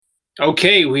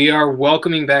Okay, we are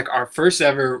welcoming back our first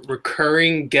ever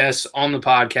recurring guest on the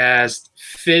podcast,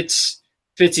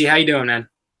 Fitzy. How you doing, man?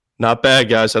 Not bad,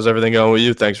 guys. How's everything going with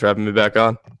you? Thanks for having me back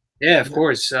on. Yeah, of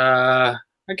course. I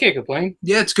can't complain.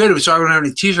 Yeah, it's good. Sorry we don't have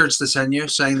any T-shirts to send you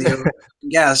saying that you're a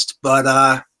guest,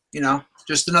 but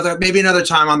just maybe another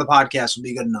time on the podcast would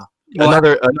be good enough.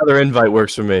 Another invite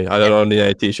works for me. I don't need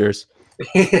any t-shirts.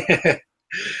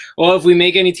 Well, if we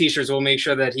make any T-shirts, we'll make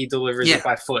sure that he delivers it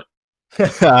by foot.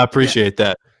 I appreciate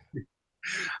that.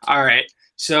 All right.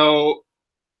 So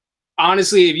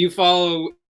honestly, if you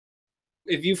followed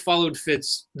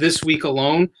Fitz this week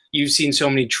alone, you've seen so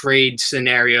many trade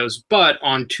scenarios. But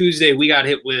on Tuesday, we got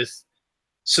hit with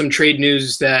some trade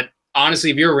news that honestly,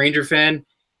 if you're a Ranger fan,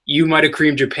 you might have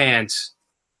creamed your pants.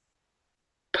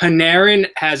 Panarin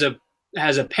has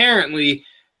apparently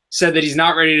said that he's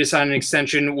not ready to sign an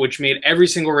extension, which made every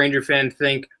single Ranger fan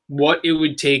think what it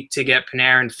would take to get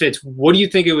Panarin. Fitz, what do you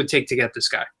think it would take to get this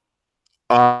guy?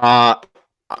 I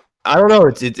don't know.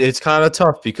 It's kind of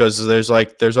tough because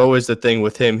there's always the thing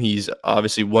with him. He's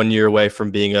obviously 1 year away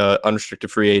from being a unrestricted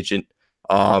free agent.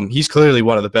 He's clearly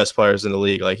one of the best players in the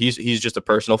league. Like he's just a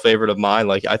personal favorite of mine.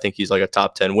 Like I think he's like a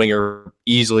top 10 winger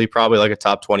easily, probably like a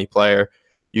top 20 player.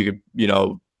 You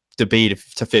could, debate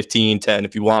to 15, 10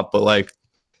 if you want, but like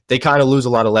they kind of lose a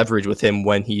lot of leverage with him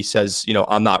when he says,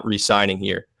 I'm not re-signing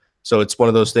here. So it's one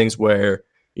of those things where,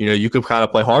 you could kind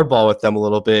of play hardball with them a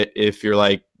little bit if you're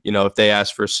like, if they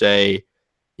ask for, say,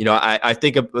 I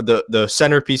think the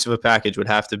centerpiece of a package would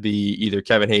have to be either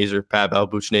Kevin Hayes or Pavel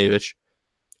Buchnevich.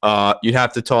 You'd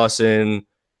have to toss in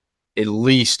at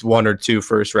least 1 or 2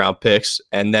 first-round picks,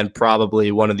 and then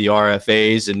probably one of the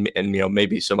RFAs and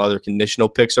maybe some other conditional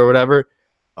picks or whatever.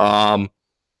 But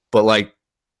like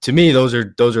to me, those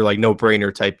are like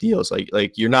no-brainer type deals.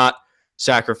 Like you're not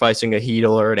sacrificing a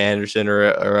Hedl or an Anderson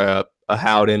or a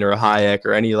Howden or a Hayek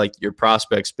or any like your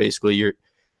prospects. Basically,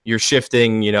 you're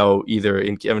shifting, either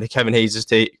in Kevin Hayes'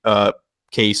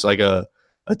 case, like a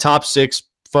top 6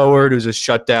 forward who's a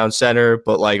shutdown center,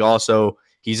 but like also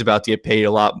he's about to get paid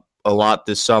a lot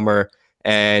this summer,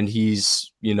 and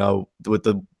he's with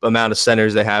the amount of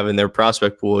centers they have in their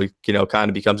prospect pool,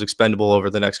 kind of becomes expendable over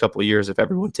the next couple of years if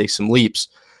everyone takes some leaps.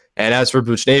 And as for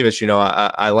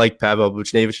Buchnevich, I like Pavel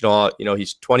Buchnevich and all.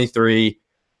 He's 23.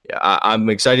 I'm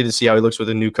excited to see how he looks with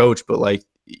a new coach, but like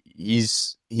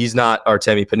he's not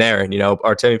Artemi Panarin.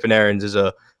 Artemi Panarin is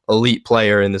a elite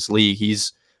player in this league.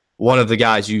 He's one of the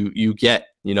guys you get.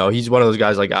 He's one of those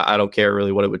guys, like, I don't care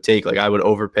really what it would take. Like, I would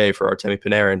overpay for Artemi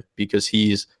Panarin because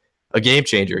he's a game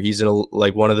changer. He's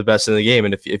like one of the best in the game.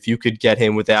 And if you could get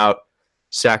him without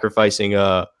sacrificing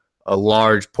a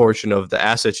large portion of the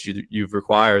assets you've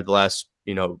required the last,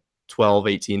 12,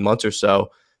 18 months or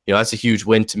so, that's a huge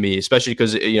win to me, especially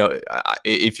because,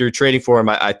 if you're trading for him,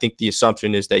 I think the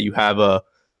assumption is that you have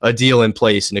a deal in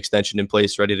place, an extension in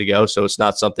place, ready to go. So it's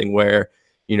not something where,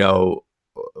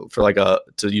 for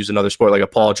to use another sport, like a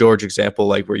Paul George example,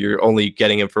 like where you're only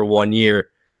getting him for 1 year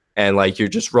and like you're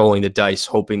just rolling the dice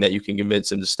hoping that you can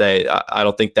convince him to stay. I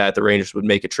don't think that the Rangers would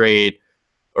make a trade,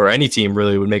 or any team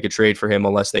really would make a trade for him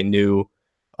unless they knew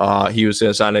he was going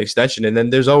to sign an extension. And then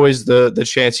there's always the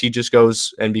chance he just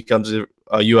goes and becomes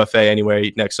a UFA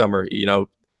anyway next summer. No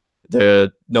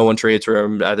one trades for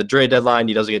him at the trade deadline.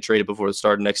 He doesn't get traded before the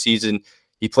start of next season.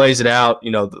 He plays it out.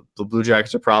 The Blue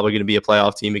Jackets are probably going to be a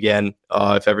playoff team again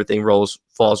if everything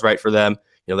falls right for them.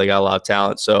 They got a lot of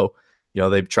talent. So,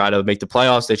 they try to make the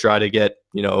playoffs. They try to get,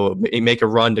 make a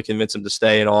run to convince him to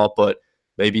stay and all, but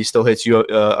maybe he still hits you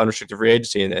unrestricted free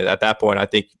agency. And at that point, I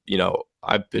think,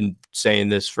 I've been saying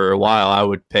this for a while, I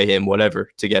would pay him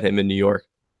whatever to get him in New York.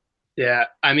 Yeah.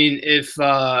 I mean, if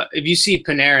you see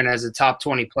Panarin as a top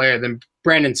 20 player, then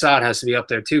Brandon Saad has to be up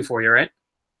there too for you, right?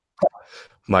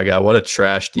 My God, what a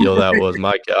trash deal that was.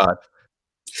 My God.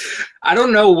 I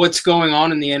don't know what's going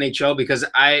on in the NHL because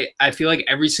I feel like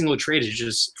every single trade is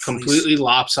just completely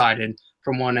lopsided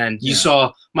from one end. You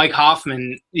saw Mike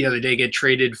Hoffman the other day get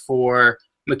traded for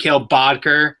Mikhail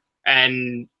Bodker,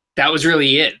 and that was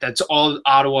really it. That's all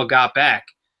Ottawa got back.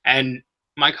 And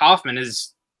Mike Hoffman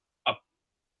is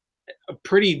a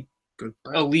pretty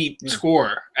elite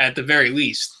scorer at the very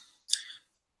least.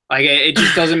 Like, it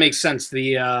just doesn't make sense,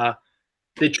 the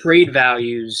trade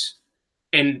values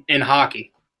in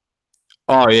hockey.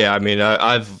 Oh yeah, I mean,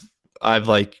 I've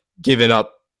like given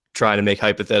up trying to make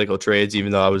hypothetical trades,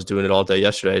 even though I was doing it all day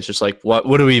yesterday. It's just like,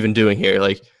 what are we even doing here?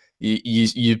 Like,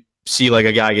 you see like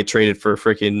a guy get traded for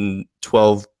freaking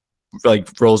 12 like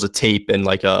rolls of tape and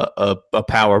like a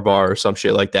power bar or some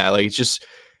shit like that. Like, it's just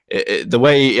the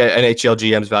way NHL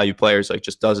GMs value players, like,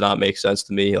 just does not make sense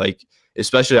to me. Like,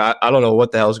 especially I don't know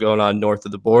what the hell's going on north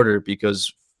of the border,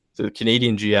 because the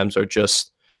Canadian GMs are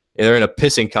just, they're in a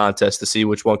pissing contest to see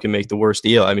which one can make the worst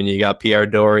deal. I mean, you got Pierre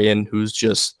Dorian, who's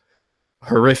just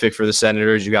horrific for the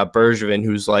Senators. You got Bergevin,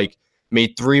 who's like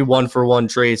made 3 1-for-1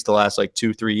 trades the last like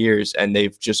 2-3 years, and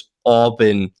they've just all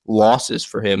been losses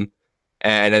for him.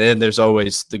 And then there's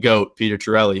always the GOAT, Peter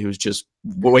Chiarelli, who's just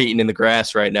waiting in the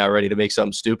grass right now, ready to make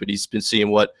something stupid. He's been seeing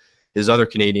what his other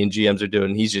Canadian GMs are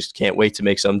doing. He just can't wait to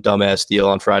make some dumbass deal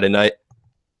on Friday night.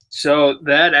 So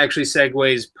that actually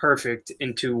segues perfect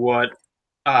into what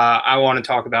I want to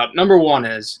talk about. Number one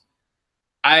is,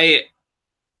 I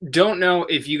don't know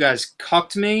if you guys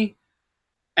cucked me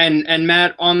and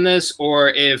Matt on this, or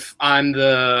if I'm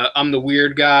the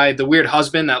weird guy, the weird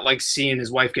husband that likes seeing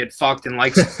his wife get fucked and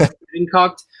likes getting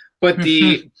cucked. But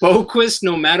the Boqvist,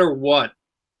 no matter what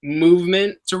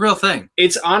movement, it's a real thing.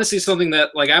 It's honestly something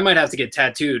that like I might have to get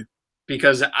tattooed,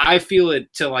 because I feel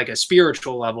it to like a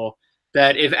spiritual level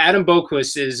that if Adam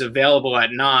Boqvist is available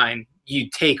at 9, you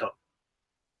take him.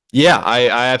 Yeah, I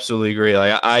absolutely agree.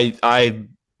 Like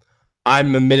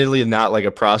I'm admittedly not like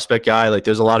a prospect guy. Like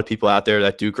there's a lot of people out there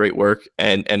that do great work,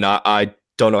 and I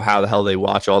don't know how the hell they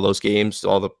watch all those games,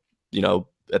 all the, you know,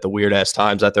 at the weird ass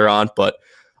times that they're on. But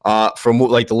from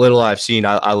like the little I've seen,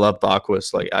 I love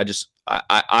Boqvist. Like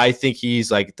I think he's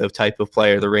like the type of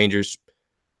player the Rangers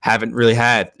haven't really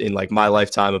had in like my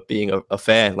lifetime of being a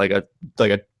fan. Like a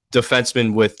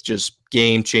defenseman with just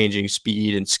game changing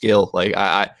speed and skill. Like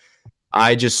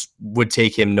I just would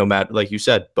take him no matter, like you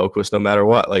said, Boqvist, no matter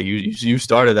what. Like you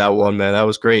started that one, man. That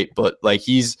was great. But like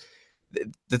he's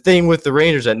the thing with the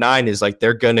Rangers at 9 is like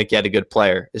they're gonna get a good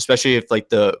player, especially if like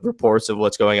the reports of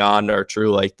what's going on are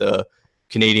true. Like the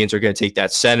Canadians are gonna take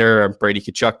that center, and Brady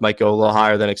Tkachuk might go a little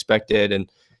higher than expected, and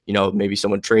you know maybe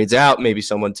someone trades out, maybe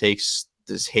someone takes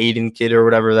this Hayden kid or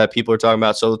whatever that people are talking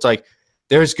about. So it's like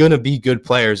there's gonna be good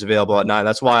players available at 9.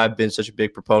 That's why I've been such a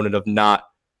big proponent of not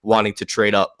wanting to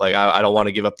trade up. Like I don't want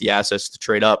to give up the assets to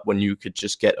trade up when you could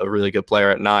just get a really good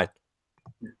player at 9.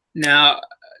 Now,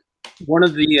 one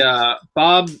of the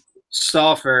Bob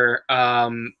Stauffer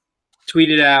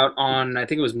tweeted out on, I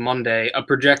think it was Monday, a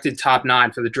projected top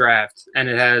 9 for the draft, and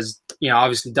it has, you know,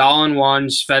 obviously Dahlin 1,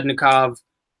 Svechnikov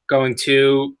going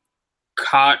 2,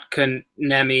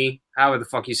 Kotkaniemi, however the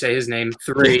fuck you say his name,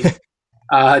 3.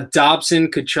 Dobson,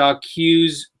 Tkachuk,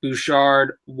 Hughes,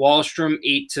 Bouchard, Wallstrom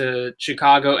 8 to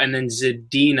Chicago, and then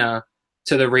Zadina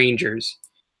to the Rangers.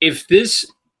 If this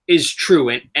is true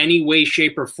in any way,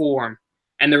 shape, or form,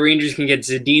 and the Rangers can get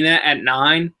Zadina at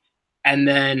 9, and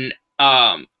then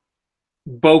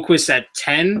Boqvist at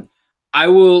 10, I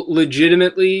will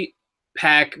legitimately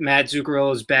pack Matt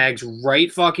Zuccarello's bags right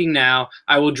fucking now.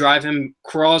 I will drive him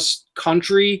cross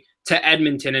country to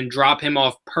Edmonton and drop him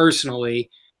off personally,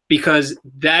 because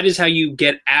that is how you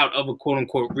get out of a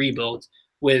quote-unquote rebuild,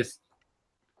 with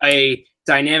a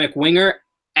dynamic winger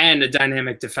and a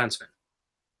dynamic defenseman.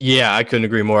 Yeah, I couldn't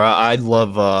agree more. I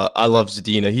love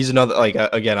Zadina. He's another, like,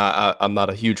 again, I'm not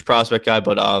a huge prospect guy,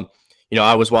 but you know,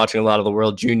 I was watching a lot of the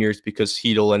World Juniors because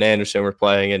Hedel and Anderson were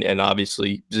playing, and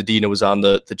obviously Zadina was on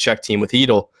the Czech team with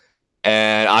Hedel,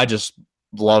 and I just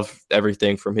love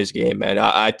everything from his game, man.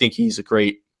 I think he's a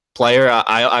great player.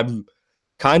 I'm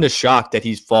kind of shocked that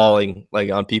he's falling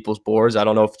like on people's boards. I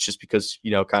don't know if it's just because,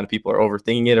 you know, kind of people are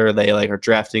overthinking it, or they like are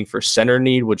drafting for center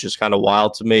need, which is kind of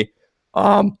wild to me.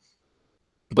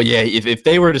 But yeah, if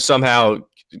they were to somehow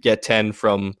get 10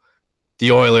 from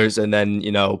the Oilers, and then,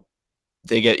 you know,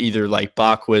 they get either like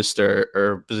Boqvist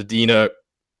or Zadina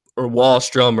or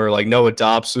Wallstrom, or like Noah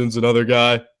Dobson's another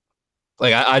guy,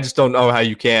 like I just don't know how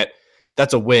you can't.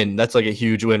 That's a win. That's like a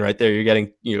huge win right there. You're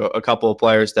getting, you know, a couple of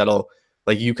players that'll,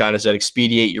 like you kind of said,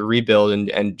 expedite your rebuild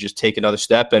and just take another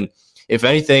step. And if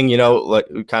anything, you know, like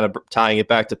kind of tying it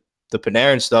back to the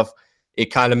Panarin stuff, it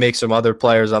kind of makes some other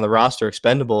players on the roster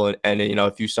expendable. And you know,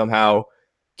 if you somehow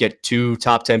get 2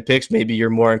 top 10 picks, maybe you're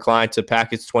more inclined to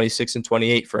package 26 and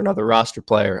 28 for another roster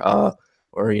player.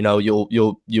 Or, you know,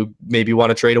 you'll maybe want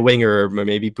to trade a winger, or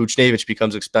maybe Buchnevich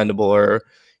becomes expendable, or,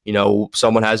 you know,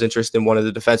 someone has interest in one of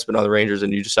the defensemen on the Rangers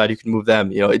and you decide you can move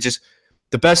them. You know, it just,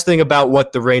 the best thing about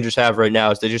what the Rangers have right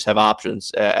now is they just have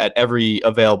options at every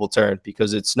available turn,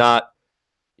 because it's not,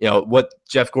 you know, what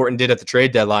Jeff Gorton did at the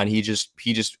trade deadline. He just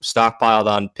stockpiled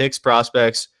on picks,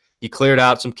 prospects. He cleared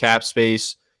out some cap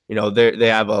space. You know, they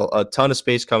have a ton of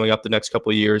space coming up the next couple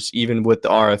of years, even with the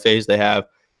RFAs they have.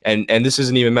 And this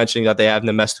isn't even mentioning that they have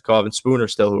Nemestikov and Spooner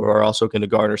still, who are also going to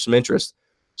garner some interest.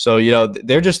 So, you know,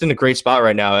 they're just in a great spot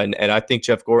right now. And I think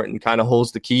Jeff Gorton kind of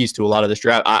holds the keys to a lot of this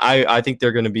draft. I think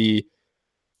they're going to be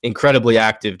incredibly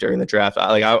active during the draft.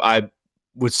 I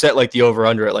would set like the over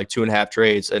under at like 2.5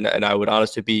 trades, and I would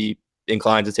honestly be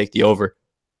inclined to take the over.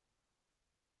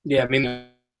 Yeah, I mean,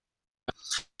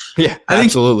 Yeah, I think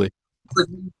absolutely.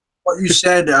 what you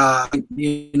said, not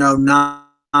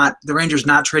the Rangers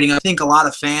not trading. I think a lot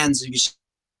of fans are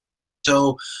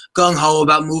so gung ho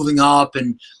about moving up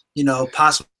and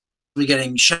possibly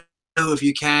getting show if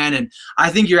you can. And I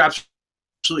think you're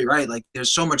absolutely right. Like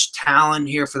there's so much talent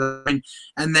here for the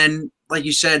and then like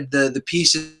you said, the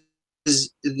pieces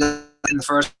in the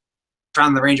first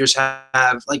round the Rangers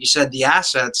have, like you said, the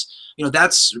assets.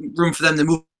 That's room for them to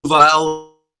move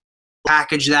well,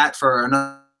 package that for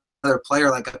another player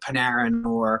like a Panarin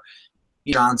or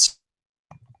Johnson.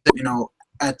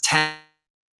 At 10,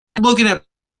 looking at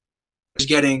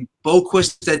getting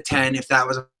Boquist at 10. If that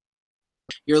was,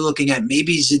 you're looking at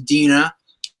maybe Zadina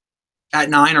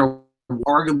at 9 or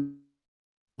arguably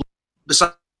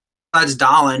besides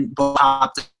Dahlin, both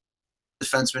top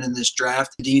defensemen in this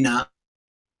draft. Zadina,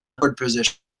 third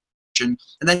position, and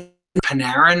then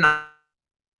Panarin.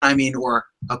 Or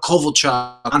a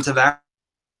Kovalchuk,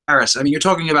 Tavares. You're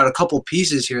talking about a couple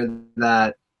pieces here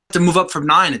that to move up from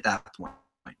 9 at that point.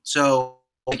 So,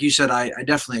 like you said, I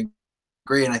definitely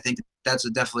agree, and I think that's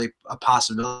definitely a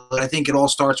possibility. I think it all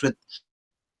starts with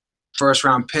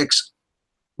first-round picks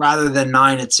rather than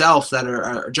 9 itself that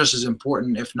are just as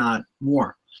important, if not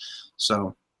more.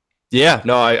 So, yeah,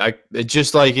 no, I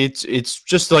just like it's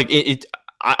just like it.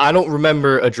 I don't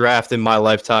remember a draft in my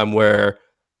lifetime where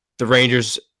the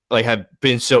Rangers have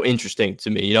been so interesting to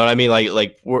me. You know what I mean?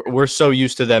 Like we're so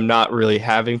used to them not really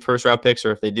having first round picks,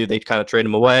 or if they do, they kind of trade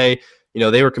them away.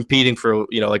 They were competing for,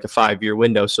 like a 5-year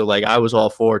window. So I was all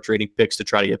for trading picks to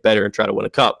try to get better and try to win a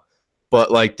cup.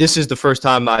 But this is the first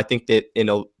time I think that,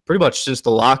 pretty much since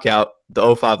the lockout, the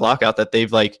 2005 lockout, that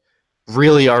they've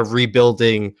really are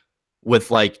rebuilding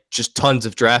with just tons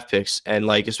of draft picks.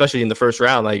 And especially in the first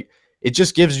round, it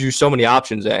just gives you so many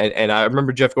options. And I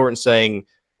remember Jeff Gorton saying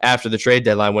after the trade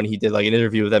deadline when he did an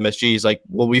interview with MSG, he's like,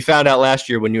 well, we found out last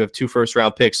year when you have 2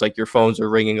 first-round picks, your phones are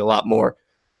ringing a lot more.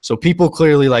 So people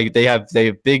clearly they have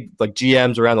big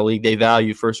GMs around the league. They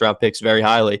value first-round picks very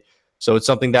highly. So it's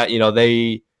something that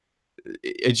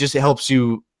it just helps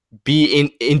you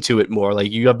be into it more.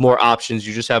 You have more options.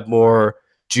 You just have more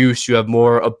juice. You have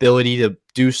more ability to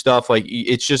do stuff.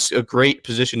 It's just a great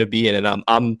position to be in,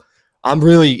 and I'm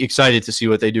really excited to see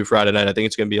what they do Friday night. I think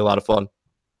it's going to be a lot of fun.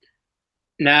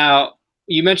 Now,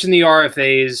 you mentioned the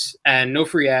RFAs and no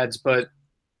free ads, but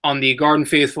on the Garden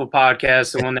Faithful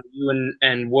podcast, the one that you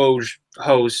and Woj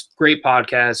host, great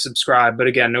podcast, subscribe. But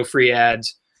again, no free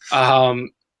ads.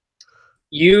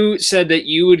 You said that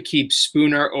you would keep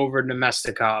Spooner over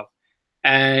Nemestikov.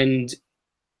 And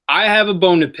I have a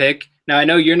bone to pick. Now, I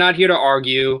know you're not here to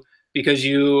argue because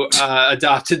you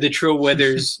adopted the Trill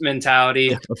Withers mentality.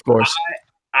 Yeah, of course.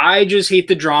 I just hate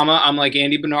the drama. I'm like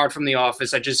Andy Bernard from The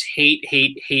Office. I just hate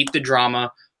the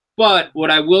drama. But what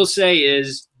I will say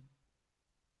is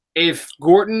if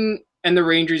Gorton and the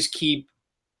Rangers keep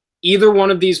either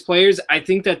one of these players, I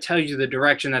think that tells you the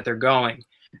direction that they're going.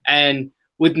 And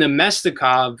with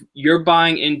Nemestikov, you're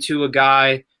buying into a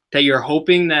guy that you're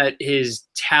hoping that his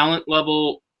talent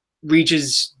level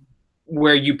reaches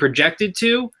where you projected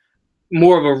to,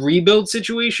 more of a rebuild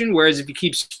situation, whereas if you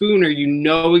keep Spooner, you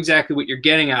know exactly what you're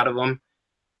getting out of him.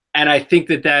 And I think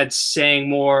that that's saying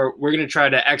more, we're going to try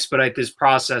to expedite this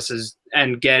process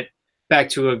and get back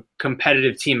to a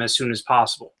competitive team as soon as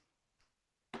possible.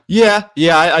 Yeah,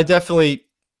 I definitely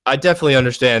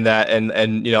understand that.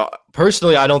 And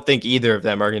personally, I don't think either of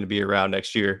them are going to be around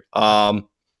next year.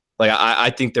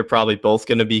 I think they're probably both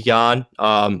going to be gone.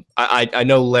 I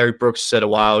know Larry Brooks said a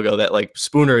while ago that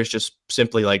Spooner is just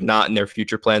simply not in their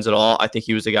future plans at all. I think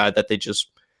he was the guy that they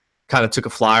just kind of took a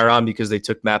flyer on because they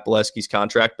took Matt Bolesky's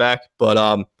contract back. But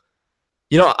I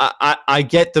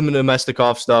get the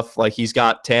Nemestikov stuff. He's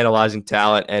got tantalizing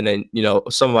talent, and then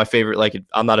some of my favorite,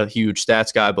 I'm not a huge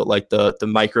stats guy, but the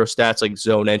micro stats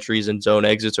zone entries and zone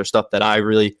exits are stuff that I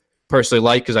really personally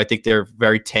like because I think they're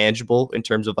very tangible in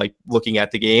terms of looking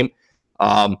at the game.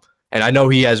 And I know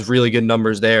he has really good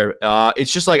numbers there.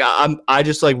 It's just I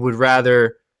just would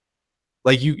rather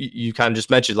you kind of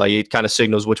just mentioned it kind of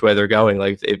signals which way they're going.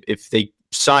 If they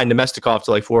sign Nemestikov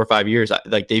to 4 or 5 years,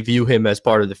 they view him as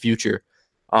part of the future.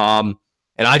 And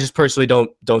I just personally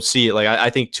don't see it. I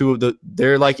think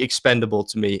they're expendable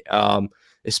to me,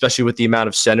 especially with the amount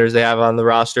of centers they have on the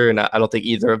roster, and I don't think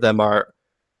either of them are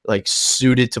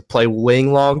suited to play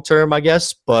wing long term, I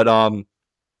guess. But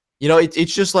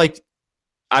it's just I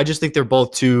just think they're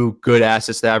both two good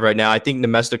assets to have right now. I think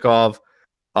Nemestikov,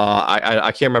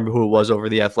 I can't remember who it was over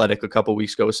The Athletic a couple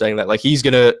weeks ago was saying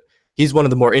that he's one of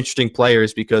the more interesting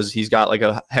players because he's got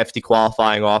a hefty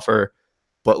qualifying offer,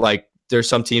 but there's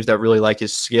some teams that really like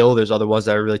his skill. There's other ones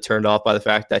that are really turned off by the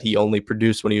fact that he only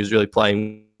produced when he was really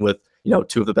playing with,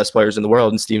 two of the best players in the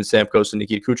world, and Steven Stamkos and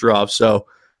Nikita Kucherov. So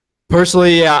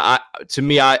personally, yeah, to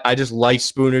me, I just like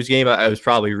Spooner's game. I was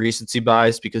probably recency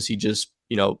biased because he just,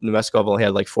 Nemeskov only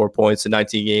had like 4 points in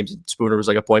 19 games. Spooner was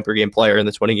like a point per game player in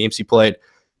the 20 games he played.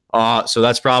 So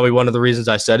that's probably one of the reasons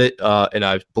I said it, and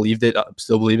I believed it. I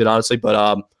still believe it, honestly.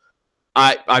 But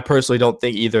I personally don't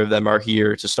think either of them are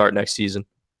here to start next season.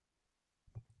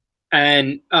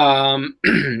 And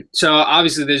so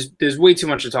obviously there's way too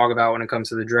much to talk about when it comes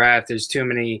to the draft. There's too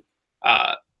many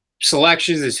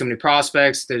selections. There's too many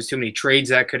prospects. There's too many trades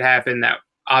that could happen that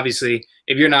obviously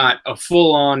if you're not a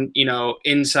full-on,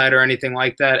 insider or anything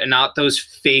like that, and not those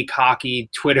fake hockey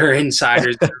Twitter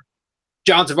insiders.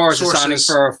 John Tavares is signing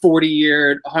for a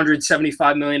 40-year,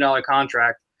 $175 million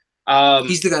contract.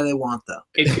 He's the guy they want, though.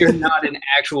 If you're not an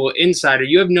actual insider,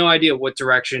 you have no idea what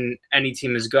direction any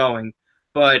team is going.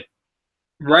 But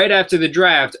right after the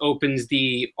draft opens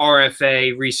the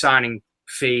RFA re-signing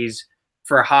phase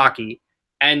for hockey.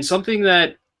 And something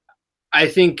that I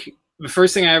think the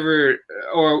first thing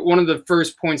or one of the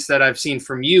first points that I've seen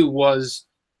from you was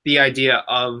the idea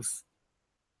of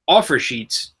offer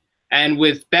sheets. And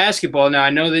with basketball, now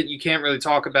I know that you can't really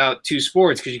talk about two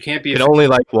sports because you can't be. Can only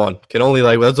like one. Can only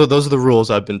like those are the rules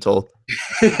I've been told.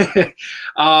 Do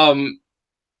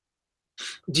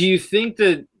you think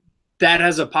that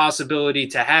has a possibility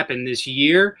to happen this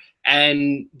year?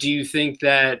 And do you think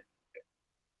that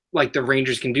like the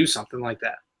Rangers can do something like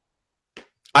that?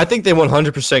 I think they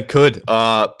 100% could.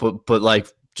 But like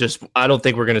just I don't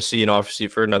think we're going to see an offer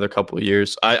sheet for another couple of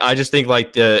years. I just think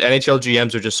like the NHL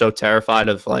GMs are just so terrified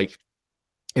of like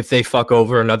if they fuck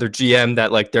over another GM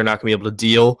that like they're not going to be able to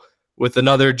deal with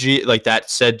another that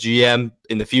said GM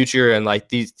in the future. And like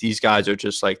these guys are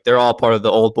just like they're all part of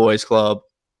the old boys club.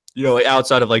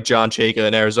 Outside of like John Chayka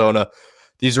in Arizona,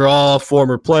 these are all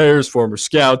former players, former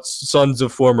scouts, sons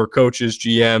of former coaches,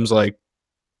 GMs. Like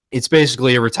it's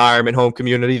basically a retirement home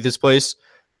community, this place.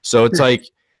 So it's like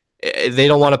they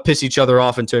don't want to piss each other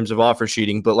off in terms of offer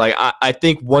sheeting. But like I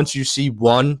think once you see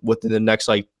one within the next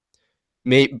like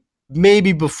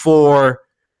maybe before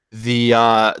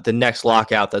the next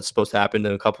lockout that's supposed to happen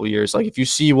in a couple of years, like if you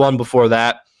see one before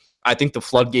that, I think the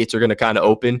floodgates are going to kind of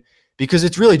open. Because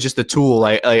it's really just a tool.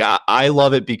 I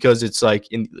love it because it's like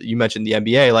you mentioned the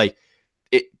NBA. Like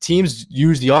teams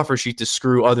use the offer sheet to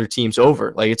screw other teams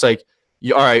over. Like it's like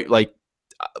all right. Like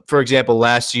for example,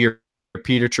 last year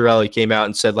Peter Chiarelli came out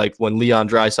and said like when Leon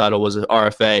Draisaitl was an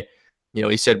RFA,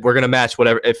 he said we're gonna match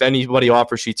whatever. If anybody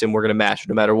offer sheets him, we're gonna match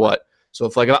no matter what. So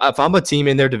if I'm a team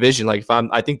in their division, like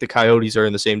I think the Coyotes are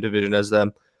in the same division as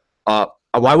them.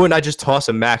 Why wouldn't I just toss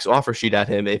a max offer sheet at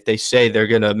him if they say they're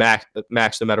going to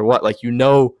max no matter what? Like,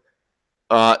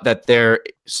 that they're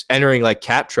entering like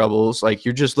cap troubles. Like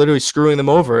you're just literally screwing them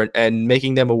over and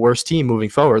making them a worse team moving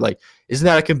forward. Like, isn't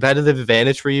that a competitive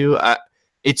advantage for you?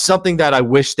 It's something that I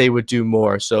wish they would do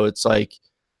more. So it's like,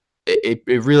 it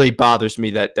really bothers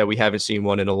me that we haven't seen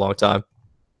one in a long time.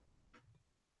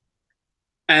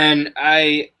 And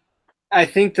I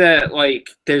think that like,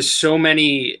 there's so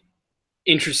many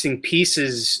interesting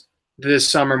pieces this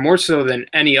summer, more so than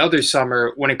any other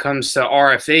summer when it comes to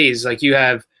RFAs. Like you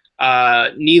have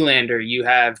Nylander, you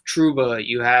have Trouba,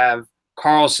 you have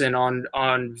Carlson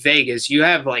on Vegas. You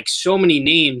have like so many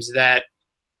names that,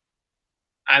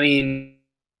 I mean,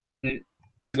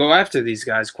 go after these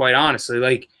guys, quite honestly.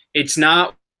 Like it's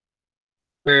not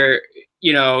where,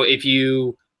 if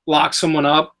you lock someone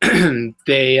up,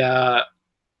 they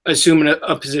assume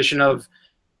a position of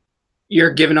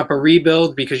you're giving up a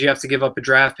rebuild because you have to give up a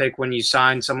draft pick when you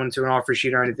sign someone to an offer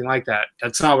sheet or anything like that.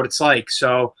 That's not what it's like.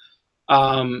 So,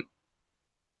 I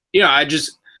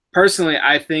just personally,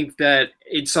 I think that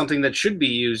it's something that should be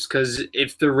used because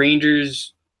if the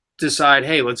Rangers decide,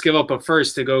 hey, let's give up a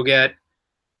first to go get,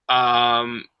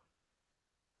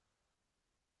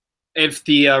 if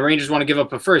the Rangers want to give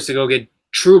up a first to go get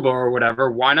Trouba or whatever,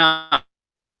 why not?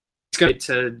 It's going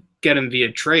to get him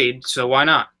via trade, so why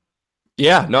not?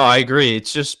 Yeah, no, I agree.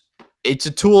 It's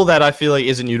a tool that I feel like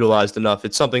isn't utilized enough.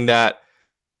 It's something that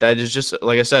is just,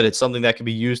 like I said, it's something that can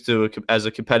be used as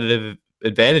a competitive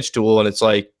advantage tool. And it's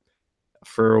like,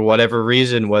 for whatever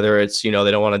reason, whether it's, they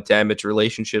don't want to damage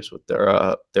relationships with their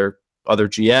other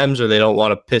GMs or they don't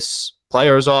want to piss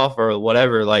players off or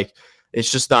whatever, like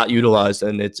it's just not utilized.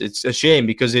 And it's a shame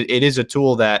because it is a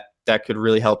tool that could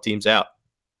really help teams out.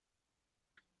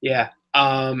 Yeah,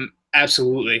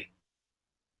 absolutely.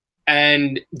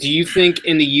 And do you think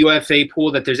in the UFA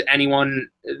pool that there's anyone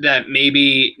that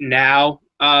maybe now,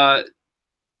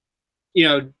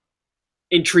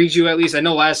 intrigues you at least? I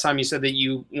know last time you said that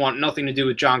you want nothing to do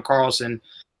with John Carlson,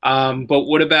 but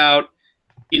what about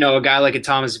a guy like a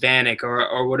Thomas Vanek,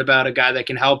 or what about a guy that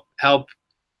can help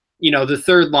the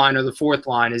third line or the fourth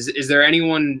line? Is there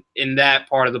anyone in that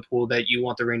part of the pool that you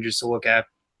want the Rangers to look at?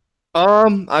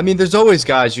 I mean, there's always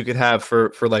guys you could have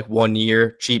for like 1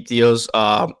 year cheap deals.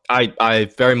 I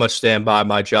very much stand by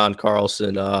my John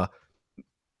Carlson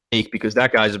take, because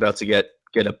that guy's about to get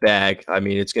a bag. I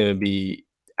mean, it's going to be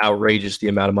outrageous the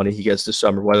amount of money he gets this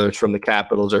summer, whether it's from the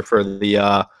Capitals or from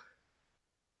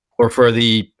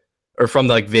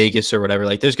like Vegas or whatever.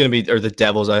 Like, there's going to be, or the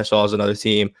Devils I saw as another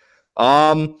team.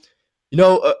 A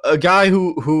guy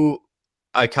who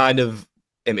I kind of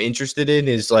am interested in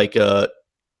is I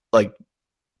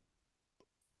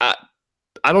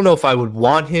don't know if I would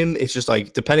want him. It's just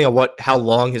like, depending on how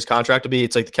long his contract will be.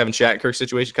 It's like the Kevin Shattenkirk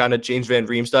situation, kind of James Van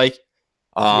Riemsdyk.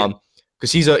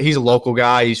 Because he's a local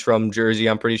guy. He's from Jersey,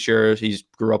 I'm pretty sure. He's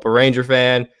grew up a Ranger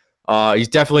fan. He's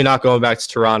definitely not going back to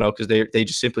Toronto because they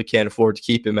just simply can't afford to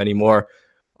keep him anymore.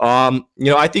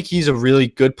 I think he's a really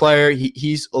good player.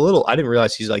 He's a little, I didn't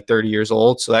realize he's like 30 years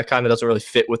old, so that kind of doesn't really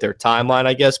fit with their timeline,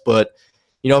 I guess. But,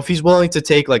 if he's willing to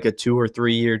take like a 2 or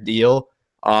 3 year deal,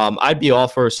 I'd be all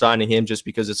for signing him, just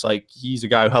because it's like he's a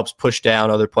guy who helps push down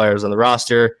other players on the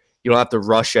roster. You don't have to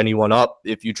rush anyone up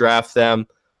if you draft them.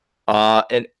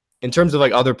 And in terms of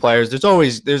like other players, there's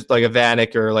like a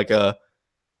Vanek or like a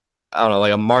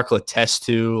Mark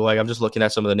Letestu. Like, I'm just looking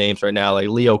at some of the names right now, like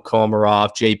Leo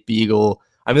Komarov, Jay Beagle.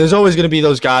 I mean, there's always going to be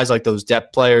those guys, like those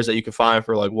depth players that you can find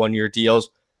for like 1 year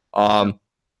deals. So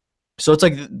it's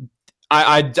like,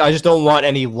 I just don't want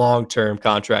any long-term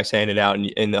contracts handed out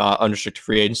in unrestricted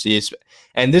free agency.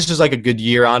 And this is like a good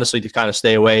year, honestly, to kind of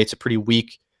stay away. It's a pretty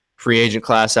weak free agent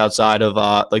class outside of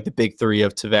like the big three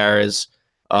of Tavares,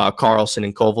 Carlson,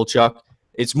 and Kovalchuk.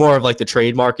 It's more of like the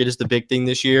trade market is the big thing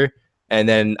this year. And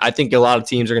then I think a lot of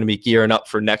teams are going to be gearing up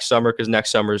for next summer, because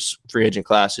next summer's free agent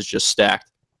class is just stacked.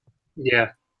 Yeah.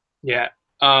 You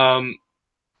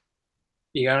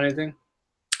got anything?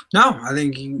 No, I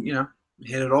think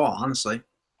hit it all, honestly.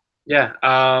 Yeah.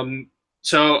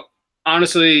 So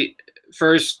honestly,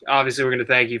 first, obviously, we're going to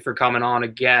thank you for coming on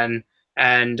again.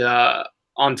 And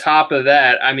on top of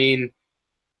that, I mean,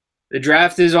 the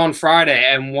draft is on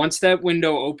Friday, and once that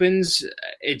window opens,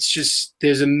 it's just,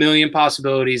 there's a million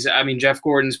possibilities. I mean, Jeff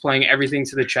Gordon's playing everything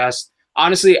to the chest.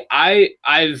 Honestly,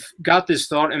 I've got this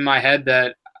thought in my head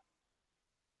that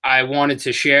I wanted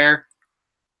to share.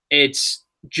 It's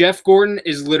Jeff Gordon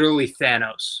is literally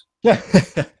Thanos.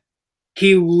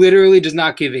 He literally does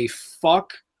not give a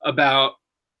fuck about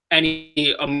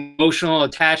any emotional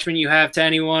attachment you have to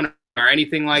anyone or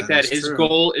anything like that. His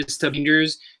goal is to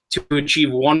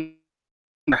achieve one,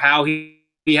 how he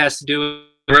has to do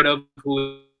it, rid of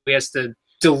who he has to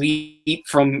delete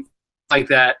from, like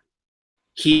that.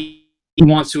 He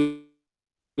wants to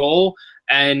goal,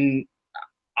 and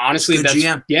honestly,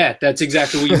 that's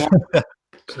exactly what you want.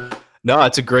 No,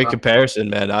 it's a great comparison,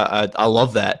 man. I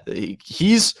love that.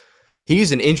 He's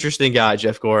an interesting guy,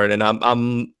 Jeff Gordon,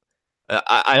 and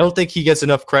I don't think he gets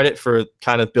enough credit for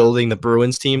kind of building the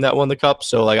Bruins team that won the cup.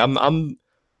 So like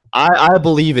I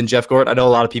believe in Jeff Gordon. I know a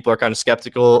lot of people are kind of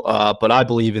skeptical, but I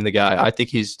believe in the guy. I think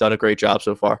he's done a great job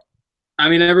so far. I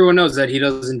mean, everyone knows that he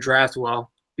doesn't draft well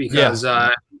because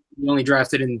he only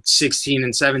drafted in 16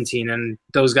 and 17, and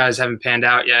those guys haven't panned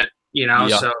out yet.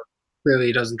 So clearly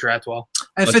he doesn't draft well.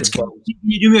 And Fitz, can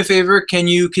you do me a favor? Can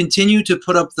you continue to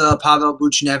put up the Pavel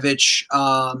Buchnevich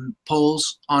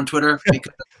polls on Twitter?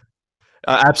 Because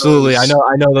absolutely. I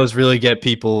know those really get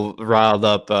people riled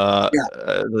up.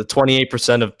 The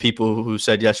 28% of people who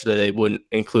said yesterday they wouldn't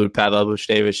include Pavel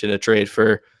Buchnevich in a trade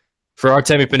for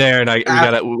Artemi Panarin,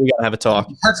 and we gotta have a talk.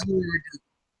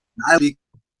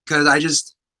 Because I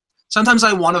just sometimes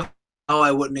I want to know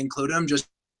I wouldn't include him, just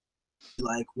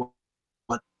like what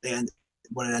it ends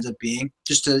up being,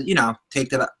 just to take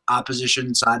the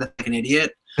opposition side like an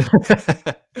idiot.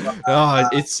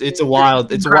 It's a wild.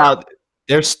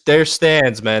 Their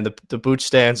stands, man. The Booch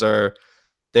stands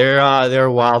they're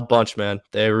a wild bunch, man.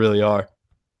 They really are.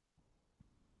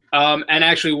 And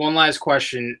actually, one last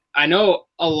question. I know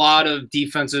a lot of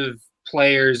defensive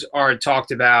players are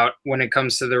talked about when it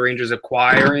comes to the Rangers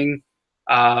acquiring,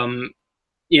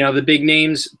 the big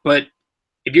names. But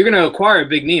if you're going to acquire a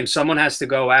big name, someone has to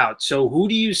go out. So who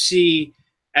do you see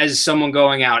as someone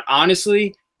going out?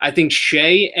 Honestly, I think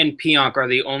Shea and Pionk are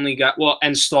the only guy. Well,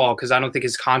 and Stahl, because I don't think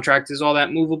his contract is all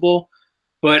that movable.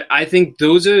 But I think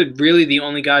those are really the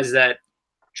only guys that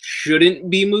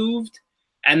shouldn't be moved.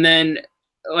 And then,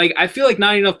 I feel like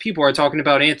not enough people are talking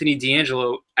about Anthony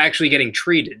DeAngelo actually getting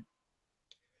traded.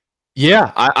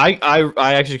 Yeah, I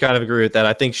actually kind of agree with that.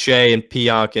 I think Shea and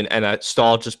Pionk and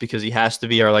Stahl, just because he has to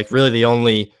be, are like really the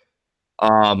only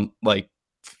like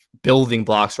building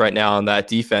blocks right now on that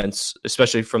defense,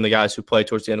 especially from the guys who played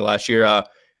towards the end of last year.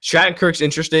 Shattenkirk's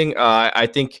interesting. I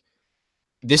think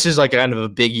this is like kind of a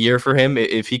big year for him.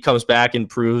 If he comes back and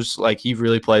proves like he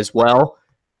really plays well,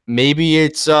 maybe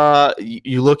it's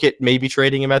you look at maybe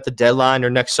trading him at the deadline or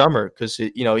next summer, because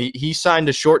he signed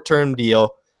a short-term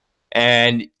deal,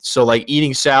 and so like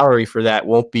eating salary for that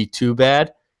won't be too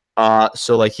bad.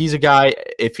 So like he's a guy,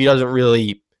 if he doesn't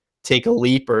really take a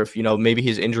leap, or if maybe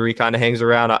his injury kind of hangs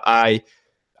around, I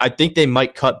think they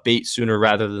might cut bait sooner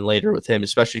rather than later with him,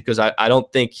 especially because I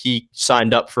don't think he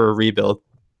signed up for a rebuild.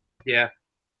 Yeah,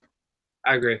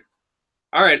 I agree.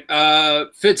 All right,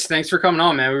 Fitz, thanks for coming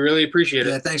on, man. We really appreciate it.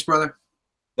 Yeah, thanks, brother.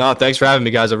 No, thanks for having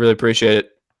me, guys. I really appreciate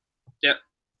it. Yep.